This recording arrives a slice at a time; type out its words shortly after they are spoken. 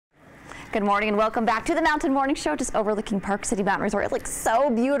Good morning and welcome back to the Mountain Morning Show, just overlooking Park City Mountain Resort. It looks so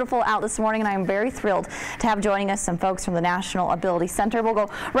beautiful out this morning, and I'm very thrilled to have joining us some folks from the National Ability Center. We'll go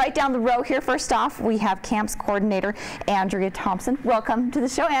right down the row here. First off, we have Camps Coordinator Andrea Thompson. Welcome to the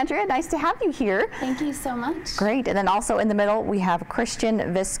show, Andrea. Nice to have you here. Thank you so much. Great. And then also in the middle, we have Christian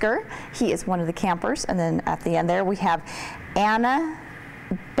Visker. He is one of the campers. And then at the end there, we have Anna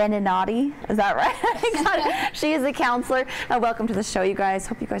Beninati, is that right? She is a counselor. Welcome to the show, you guys.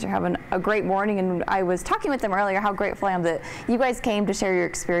 Hope you guys are having a great morning. And I was talking with them earlier how grateful I am that you guys came to share your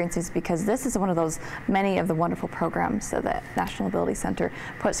experiences, because this is one of those many of the wonderful programs that the National Ability Center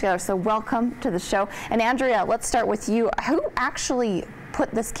puts together. So welcome to the show. And Andrea, let's start with you. Who actually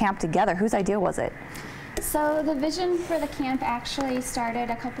put this camp together? Whose idea was it? So the vision for the camp actually started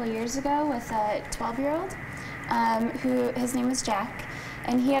a couple of years ago with a 12-year-old who, his name was Jack.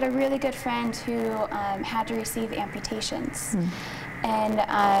 And he had a really good friend who had to receive amputations. And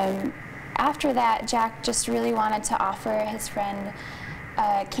after that, Jack just really wanted to offer his friend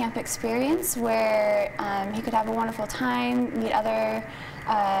a camp experience where he could have a wonderful time, meet other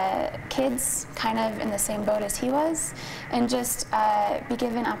kids kind of in the same boat as he was, and just be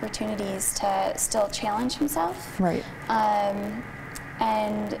given opportunities to still challenge himself. Right.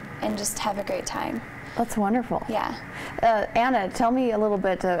 And just have a great time. That's wonderful. Yeah. Anna, tell me a little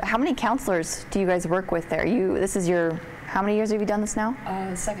bit, how many counselors do you guys work with there? This is your, how many years have you done this now?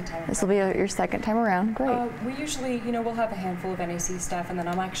 Second time. This will be your second time around. Great. We usually, we'll have a handful of NAC staff, and then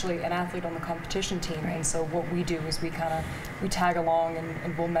I'm actually an athlete on the competition team, and so what we do is we tag along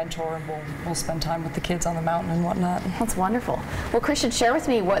and we'll mentor, and we'll spend time with the kids on the mountain and whatnot. That's wonderful. Well, Christian, share with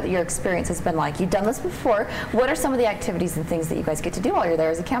me what your experience has been like. You've done this before. What are some of the activities and things that you guys get to do while you're there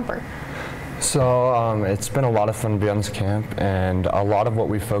as a camper? So it's been a lot of fun to be on this camp, and a lot of what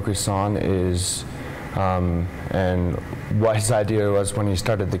we focus on is, and what his idea was when he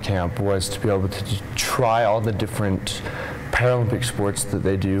started the camp was to be able to try all the different Paralympic sports that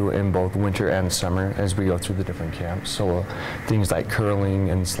they do in both winter and summer as we go through the different camps. So things like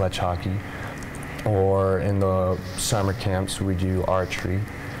curling and sledge hockey, or in the summer camps we do archery.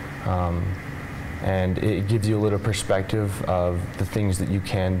 And it gives you a little perspective of the things that you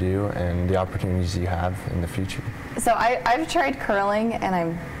can do and the opportunities you have in the future. So I've tried curling, and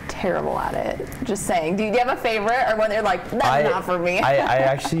I'm terrible at it. Just saying. Do you have a favorite, or when they're like, that's not for me? I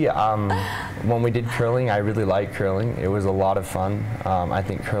actually, when we did curling, I really liked curling. It was a lot of fun. I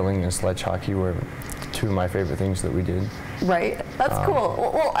think curling and sledge hockey were two of my favorite things that we did. Right. That's cool.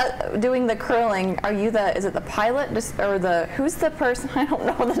 Well, doing the curling, are you is it the pilot, or who's the person? I don't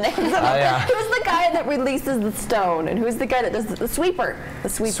know the names of them. Yeah. Who's the guy that releases the stone, and who's the guy that does the sweeper? The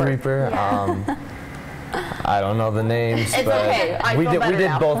sweeper. Sweeper. Yeah. I don't know the names, it's but okay. we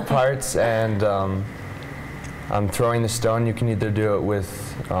did both parts, and throwing the stone, you can either do it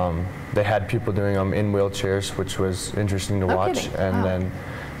with, they had people doing them in wheelchairs, which was interesting to watch, and then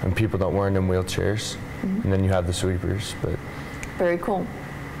people that weren't in wheelchairs, and then you have the sweepers. But very cool.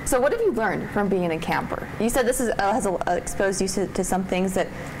 So what have you learned from being a camper? You said this has exposed you to some things that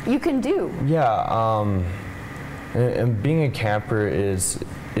you can do. Yeah, and being a camper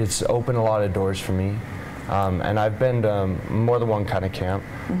it's opened a lot of doors for me. And I've been to more than one kind of camp.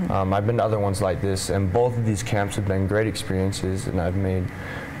 I've been to other ones like this, and both of these camps have been great experiences, and I've made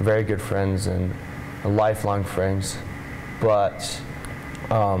very good friends and lifelong friends. But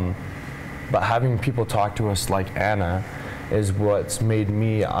having people talk to us like Anna is what's made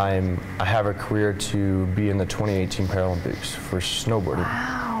me, I have a career to be in the 2018 Paralympics for snowboarding.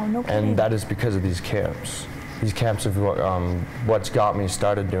 Wow, no kidding. And that is because of these camps. These camps have what's got me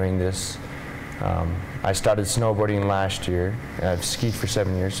started doing this. I started snowboarding last year. I've skied for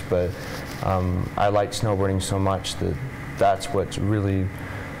 7 years, but I like snowboarding so much that's what's really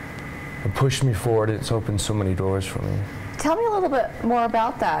pushed me forward. It's opened so many doors for me. Tell me a little bit more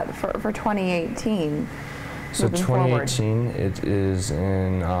about that for 2018. So 2018, it is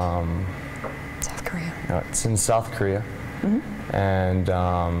in South Korea. It's in South Korea,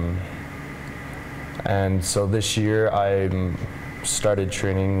 and so this year I started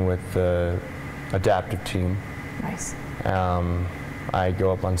training with the adaptive team. Nice. I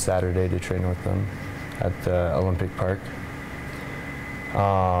go up on Saturday to train with them at the Olympic Park,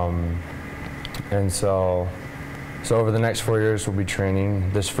 and so over the next 4 years we'll be training.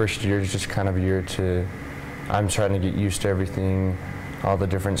 This first year is just kind of a year I'm trying to get used to everything, all the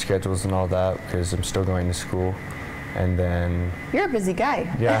different schedules and all that, because I'm still going to school. And then you're a busy guy.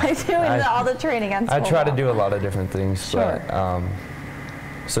 Yeah, doing all the training and school. I try to do a lot of different things. Sure. But,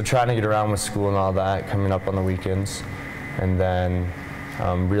 so trying to get around with school and all that, coming up on the weekends, and then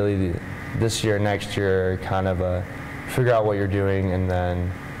really this year, next year, kind of figure out what you're doing, and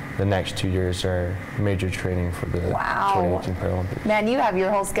then the next 2 years are major training for the 2018 Paralympics. Man, you have your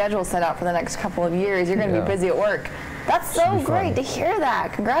whole schedule set out for the next couple of years. You're going to be busy at work. That's so great to hear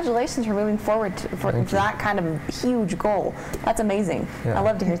that. Congratulations for moving forward for that kind of huge goal. That's amazing. I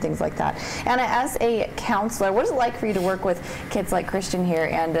love to hear things like that. Anna, as a counselor, what is it like for you to work with kids like Christian here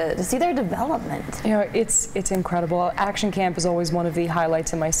and to see their development? You know, it's incredible. Action Camp is always one of the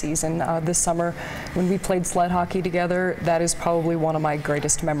highlights in my season. This summer, when we played sled hockey together, that is probably one of my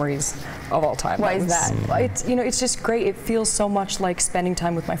greatest memories of all time. Why is that? It's, you know, it's just great. It feels so much like spending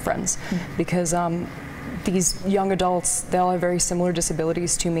time with my friends because these young adults, they all have very similar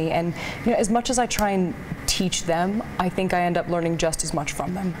disabilities to me, and you know, as much as I try and teach them, I think I end up learning just as much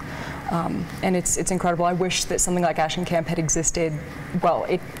from them. And it's incredible. I wish that something like Action Camp had existed. Well,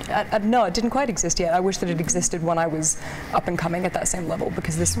 no, it didn't quite exist yet. I wish that it existed when I was up and coming at that same level,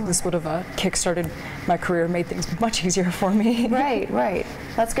 because this would have kick-started my career, made things much easier for me. Right.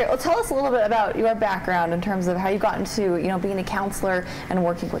 That's great. Well, tell us a little bit about your background in terms of how you got into, you know, being a counselor and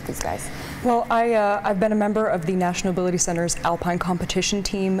working with these guys. Well, I've been a member of the National Ability Center's Alpine competition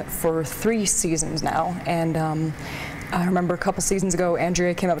team for 3 seasons now, and I remember a couple seasons ago,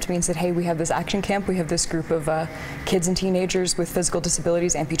 Andrea came up to me and said, hey, we have this action camp. We have this group of kids and teenagers with physical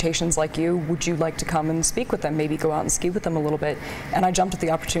disabilities, amputations like you. Would you like to come and speak with them? Maybe go out and ski with them a little bit. And I jumped at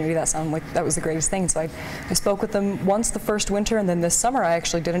the opportunity. That sounded like that was the greatest thing. So I spoke with them once the first winter, and then this summer I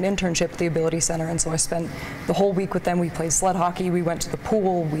actually did an internship at the Ability Center. And so I spent the whole week with them. We played sled hockey. We went to the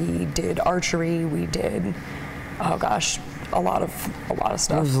pool. We did archery. We did, oh gosh, a lot of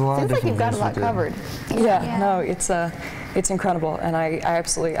stuff. Seems like you've got a lot covered. Yeah, no, it's incredible, and I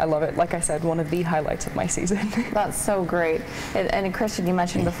love it. Like I said, one of the highlights of my season. That's so great. And Christian, you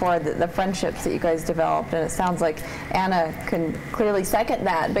mentioned before the friendships that you guys developed, and it sounds like Anna can clearly second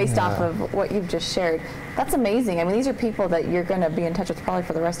that based off of what you've just shared. That's amazing. I mean, these are people that you're going to be in touch with probably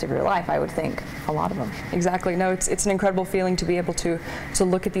for the rest of your life, I would think, a lot of them. Exactly. No, it's an incredible feeling to be able to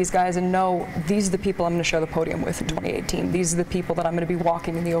look at these guys and know these are the people I'm going to share the podium with in 2018. These are the people that I'm going to be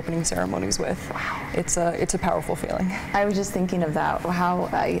walking in the opening ceremonies with. Wow. It's a powerful feeling. I was just thinking of that, how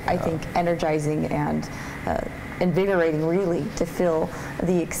I think energizing and invigorating, really, to feel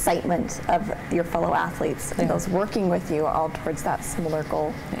the excitement of your fellow athletes and those working with you all towards that similar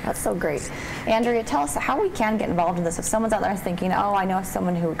goal. That's so great. Andrea, tell us how we can get involved in this. If someone's out there thinking, oh, I know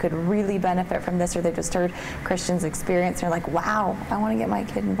someone who could really benefit from this, or they've just heard Christian's experience, and they're like, wow, I want to get my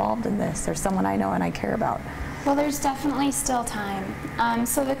kid involved in this, or someone I know and I care about. Well, there's definitely still time.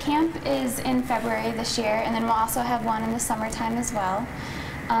 So the camp is in February this year, and then we'll also have one in the summertime as well.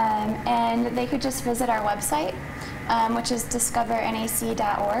 And they could just visit our website, which is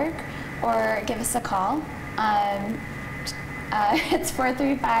discovernac.org, or give us a call. It's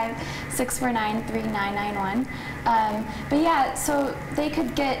 435-649-3991. But yeah, so they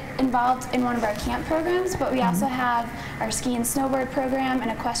could get involved in one of our camp programs, but we also have our ski and snowboard program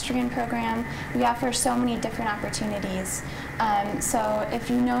and equestrian program. We offer so many different opportunities. So if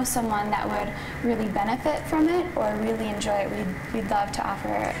you know someone that would really benefit from it or really enjoy it, we'd love to offer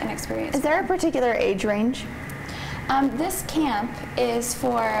an experience. Is there a particular age range? This camp is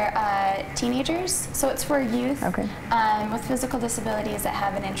for teenagers, so it's for youth with physical disabilities that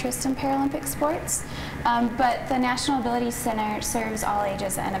have an interest in Paralympic sports. But the National Ability Center serves all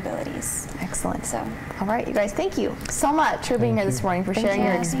ages and abilities. Excellent. So, all right, you guys, thank you so much for being here this morning, for sharing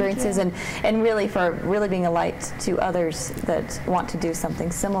your experiences, and really for really being a light to others that want to do something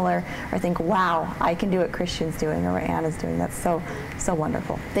similar, or think, wow, I can do what Christian's doing or what Anna's doing. That's so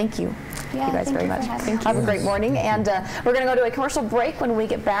wonderful. Thank you. Yeah, you guys very much. Have a great morning, and we're going to go to a commercial break. When we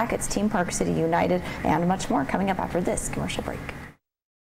get back, it's Team Park City United and much more coming up after this commercial break.